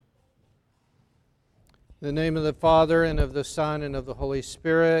In the name of the Father, and of the Son, and of the Holy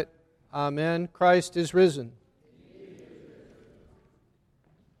Spirit. Amen. Christ is risen.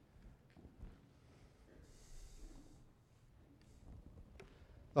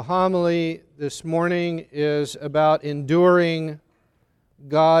 The homily this morning is about enduring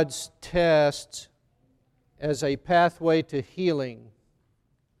God's tests as a pathway to healing.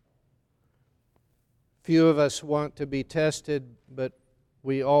 Few of us want to be tested, but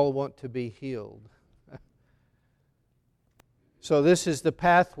we all want to be healed. So this is the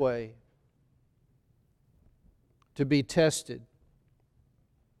pathway to be tested.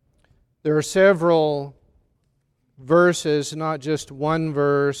 There are several verses, not just one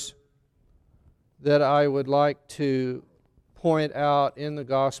verse, that I would like to point out in the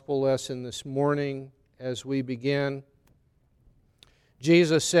gospel lesson this morning as we begin.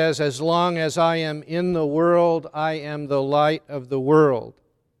 Jesus says, "As long as I am in the world, I am the light of the world."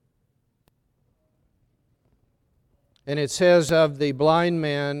 And it says of the blind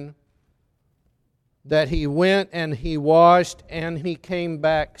man that he went and he washed and he came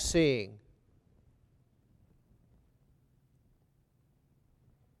back seeing.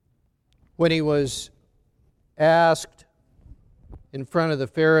 When he was asked in front of the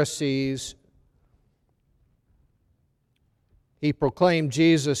Pharisees, he proclaimed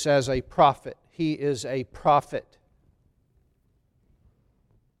Jesus as a prophet. He is a prophet.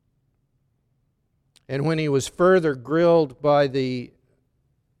 And when he was further grilled by the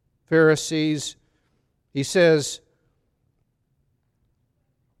Pharisees, he says,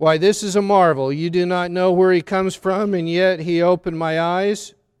 "Why, this is a marvel. You do not know where he comes from, and yet he opened my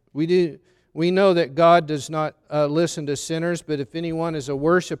eyes. We know that God does not listen to sinners, but if anyone is a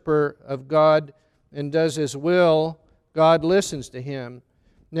worshiper of God and does His will, God listens to him.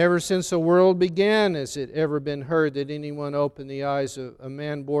 Never since the world began has it ever been heard that anyone opened the eyes of a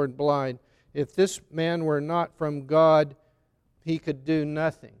man born blind. If this man were not from God, he could do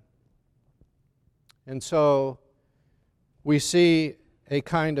nothing." And so we see a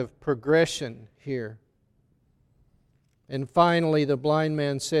kind of progression here. And finally, the blind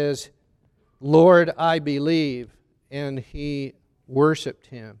man says, "Lord, I believe," and he worshiped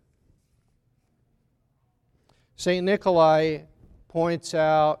Him. St. Nikolai points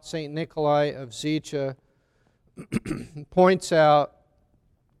out, St. Nikolai of Zicha points out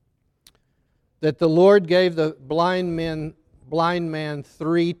that the Lord gave the blind man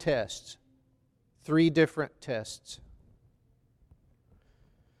three tests, three different tests.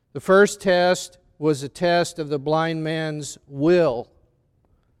 The first test was a test of the blind man's will.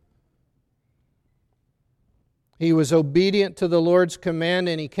 He was obedient to the Lord's command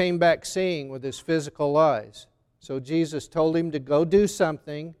and he came back seeing with his physical eyes. So Jesus told him to go do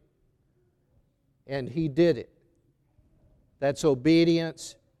something, and he did it. That's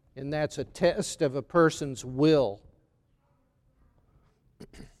obedience, and that's a test of a person's will.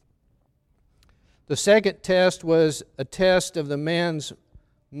 The second test was a test of the man's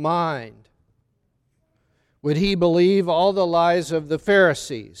mind. Would he believe all the lies of the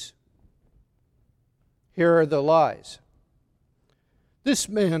Pharisees? Here are the lies. "This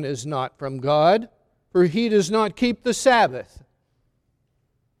man is not from God, for he does not keep the Sabbath."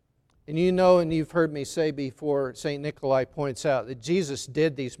 And you know, and you've heard me say before, St. Nikolai points out that Jesus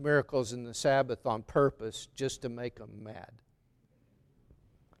did these miracles in the Sabbath on purpose just to make them mad.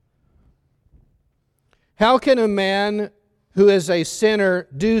 How can a man who is a sinner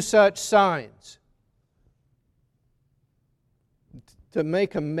do such signs? To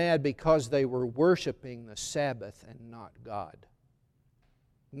make them mad because they were worshiping the Sabbath and not God.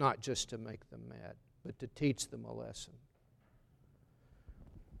 Not just to make them mad, but to teach them a lesson.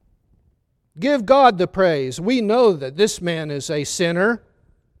 "Give God the praise. We know that this man is a sinner."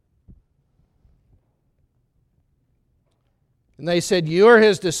 And they said, "You are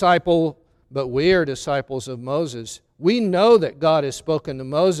his disciple, but we are disciples of Moses. We know that God has spoken to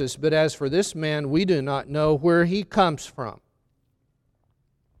Moses, but as for this man, we do not know where he comes from."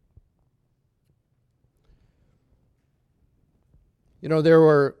 You know, there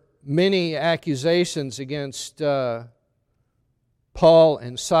were many accusations against Paul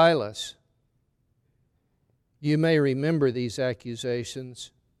and Silas. You may remember these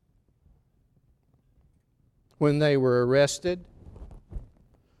accusations. When they were arrested,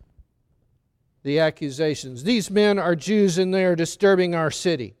 the accusations, "These men are Jews and they are disturbing our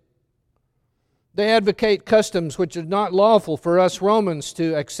city. They advocate customs which are not lawful for us Romans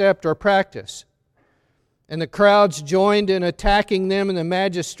to accept or practice." And the crowds joined in attacking them, and the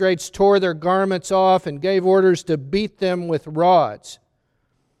magistrates tore their garments off and gave orders to beat them with rods.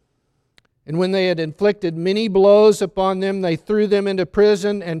 And when they had inflicted many blows upon them, they threw them into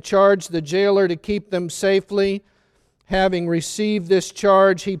prison and charged the jailer to keep them safely. Having received this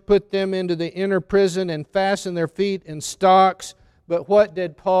charge, he put them into the inner prison and fastened their feet in stocks. But what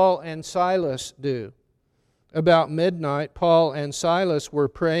did Paul and Silas do? About midnight, Paul and Silas were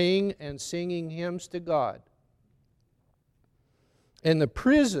praying and singing hymns to God. And the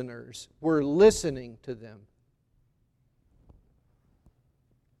prisoners were listening to them.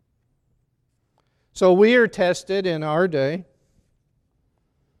 So we are tested in our day.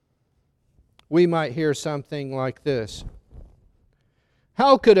 We might hear something like this: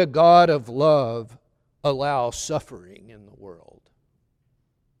 how could a God of love allow suffering in the world?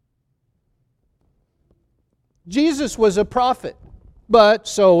 Jesus was a prophet, but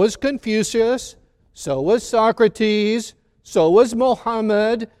so was Confucius, so was Socrates, so was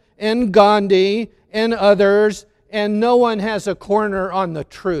Muhammad and Gandhi and others, and no one has a corner on the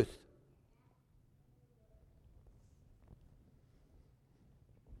truth.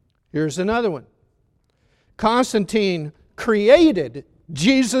 Here's another one. Constantine created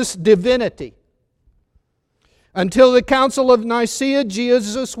Jesus' divinity. Until the Council of Nicaea,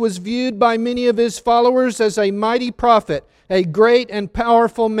 Jesus was viewed by many of his followers as a mighty prophet, a great and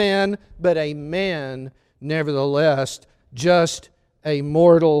powerful man, but a man nevertheless, just a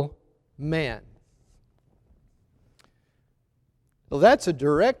mortal man. Well, that's a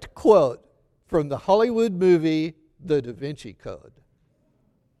direct quote from the Hollywood movie, The Da Vinci Code.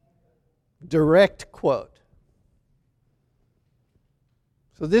 Direct quote.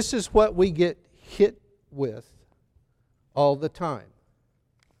 So this is what we get hit with all the time.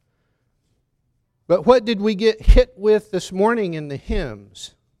 But what did we get hit with this morning in the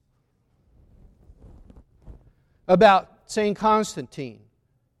hymns? About St. Constantine.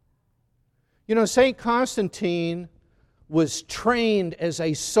 You know, St. Constantine was trained as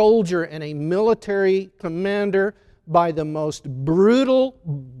a soldier and a military commander by the most brutal,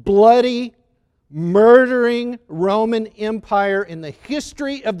 bloody, murdering Roman Empire in the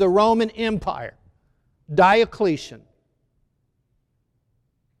history of the Roman Empire, Diocletian.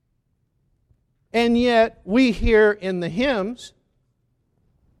 And yet we hear in the hymns,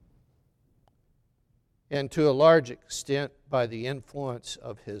 and to a large extent by the influence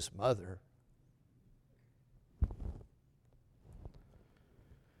of his mother,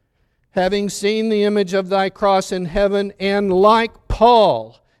 having seen the image of thy cross in heaven, and like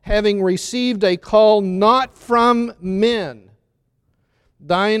Paul, having received a call not from men,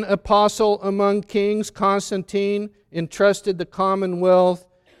 thine apostle among kings, Constantine, entrusted the commonwealth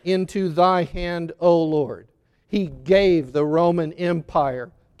into thy hand, O Lord. He gave the Roman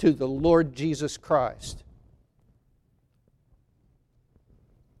Empire to the Lord Jesus Christ.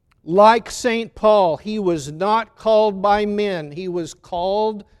 Like St. Paul, he was not called by men. He was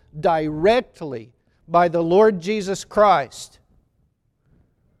called directly by the Lord Jesus Christ.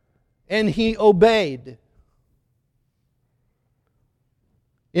 And he obeyed.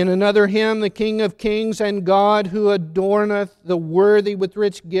 In another hymn, the King of Kings and God who adorneth the worthy with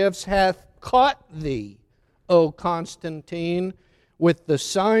rich gifts hath caught thee, O Constantine, with the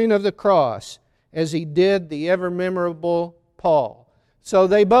sign of the cross, as he did the ever-memorable Paul. So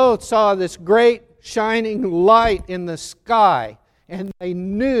they both saw this great shining light in the sky, and they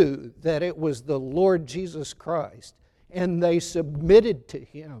knew that it was the Lord Jesus Christ, and they submitted to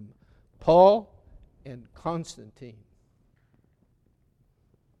Him, Paul and Constantine.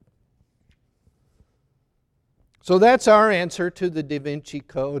 So that's our answer to the Da Vinci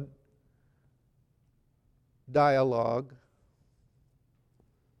Code dialogue.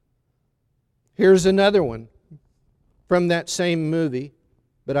 Here's another one from that same movie,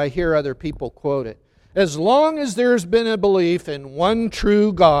 but I hear other people quote it. As long as there's been a belief in one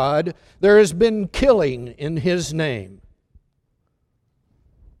true God, there has been killing in His name.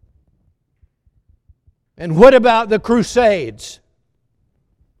 And what about the Crusades?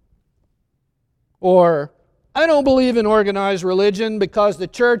 Or, I don't believe in organized religion because the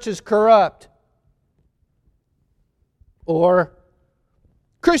church is corrupt. Or,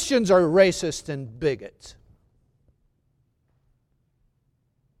 Christians are racist and bigots.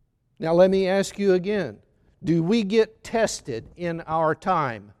 Now let me ask you again, do we get tested in our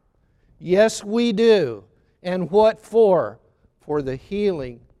time? Yes, we do. And what for? For the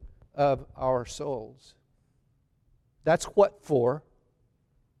healing of our souls. That's what for.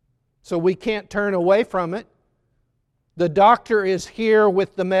 So we can't turn away from it. The doctor is here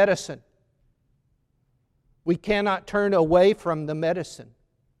with the medicine. We cannot turn away from the medicine.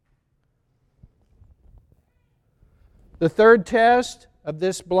 The third test of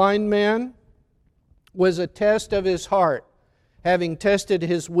this blind man was a test of his heart. Having tested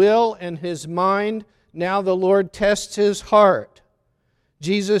his will and his mind, now the Lord tests his heart.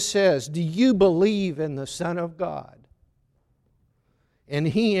 Jesus says, "Do you believe in the Son of God?" And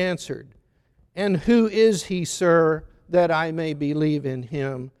he answered, "And who is he, sir, that I may believe in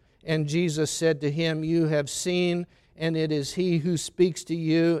him?" And Jesus said to him, "You have seen, and it is he who speaks to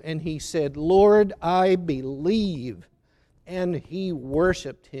you." And he said, "Lord, I believe." And he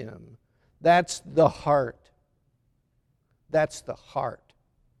worshiped him. That's the heart. That's the heart.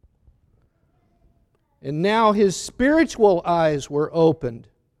 And now his spiritual eyes were opened.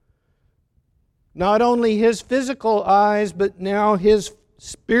 Not only his physical eyes, but now his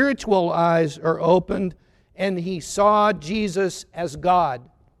spiritual eyes are opened, and he saw Jesus as God.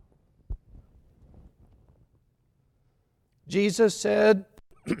 Jesus said,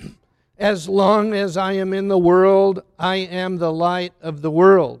 "As long as I am in the world, I am the light of the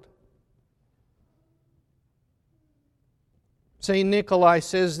world." St. Nikolai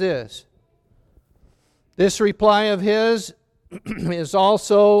says this. This reply of his is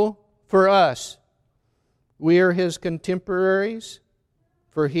also for us. We are his contemporaries,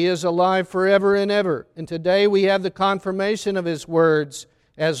 for he is alive forever and ever. And today we have the confirmation of his words,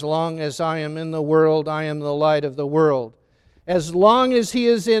 "As long as I am in the world, I am the light of the world." As long as he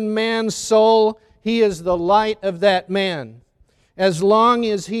is in man's soul, he is the light of that man. As long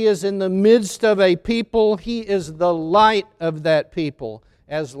as he is in the midst of a people, he is the light of that people.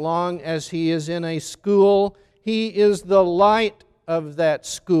 As long as he is in a school, he is the light of that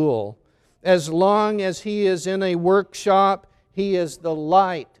school. As long as he is in a workshop, he is the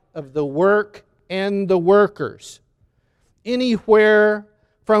light of the work and the workers. Anywhere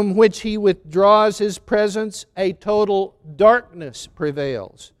from which he withdraws his presence, a total darkness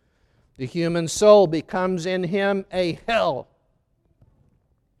prevails. The human soul becomes in him a hell.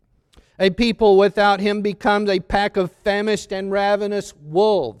 A people without him becomes a pack of famished and ravenous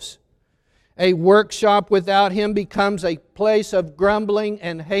wolves. A workshop without him becomes a place of grumbling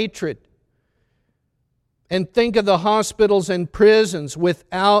and hatred. And think of the hospitals and prisons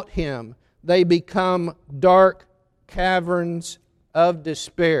without him. They become dark caverns of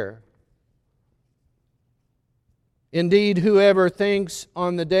despair. Indeed, whoever thinks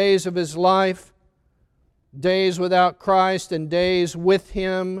on the days of his life, days without Christ and days with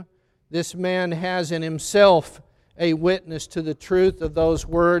him, this man has in himself a witness to the truth of those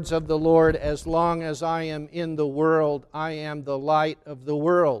words of the Lord, "As long as I am in the world, I am the light of the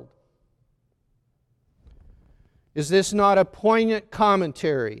world." Is this not a poignant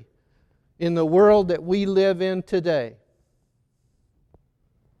commentary in the world that we live in today?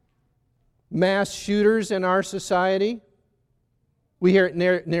 Mass shooters in our society, we hear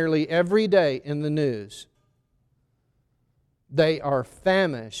it nearly every day in the news. They are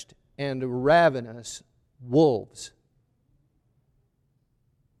famished and ravenous wolves.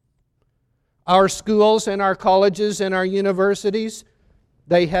 Our schools and our colleges and our universities,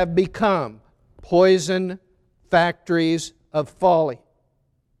 they have become poison factories of folly.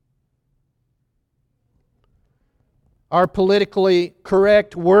 Our politically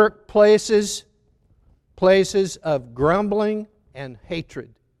correct workplaces, places of grumbling and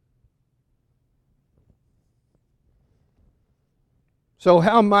hatred. So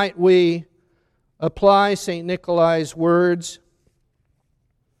how might we apply St. Nikolai's words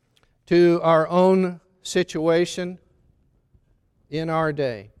to our own situation in our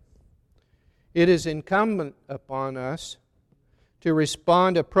day? It is incumbent upon us to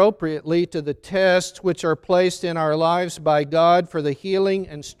respond appropriately to the tests which are placed in our lives by God for the healing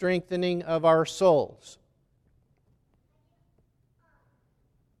and strengthening of our souls.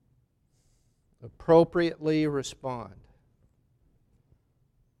 Appropriately respond.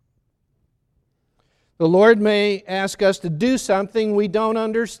 The Lord may ask us to do something we don't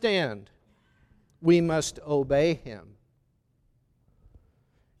understand. We must obey Him.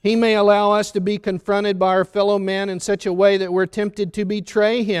 He may allow us to be confronted by our fellow man in such a way that we're tempted to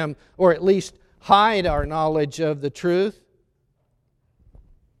betray Him, or at least hide our knowledge of the truth.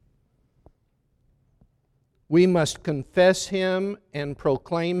 We must confess Him and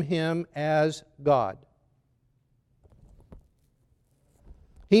proclaim Him as God.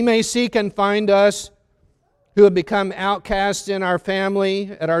 He may seek and find us who have become outcasts in our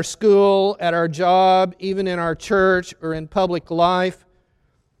family, at our school, at our job, even in our church or in public life.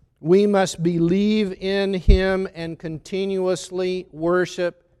 We must believe in Him and continuously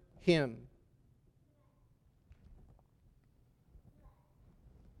worship Him.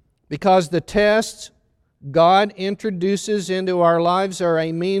 Because the tests God introduces into our lives are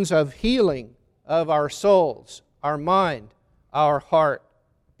a means of healing of our souls, our mind, our heart,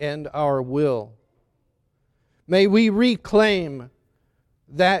 and our will. May we reclaim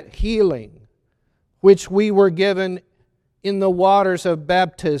that healing which we were given in the waters of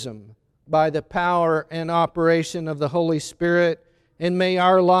baptism by the power and operation of the Holy Spirit, and may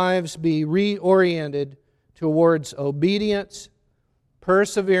our lives be reoriented towards obedience,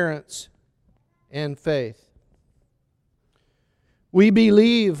 perseverance, and faith. We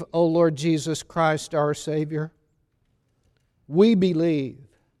believe, O Lord Jesus Christ, our Savior. We believe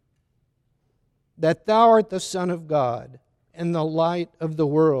that Thou art the Son of God and the light of the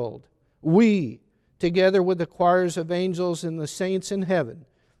world. We, together with the choirs of angels and the saints in heaven,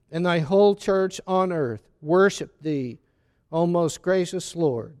 and Thy whole church on earth, worship Thee, O most gracious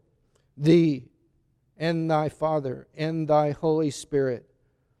Lord, Thee and Thy Father and Thy Holy Spirit,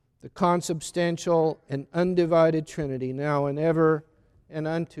 the consubstantial and undivided Trinity, now and ever and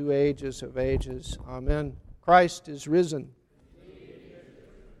unto ages of ages. Amen. Christ is risen.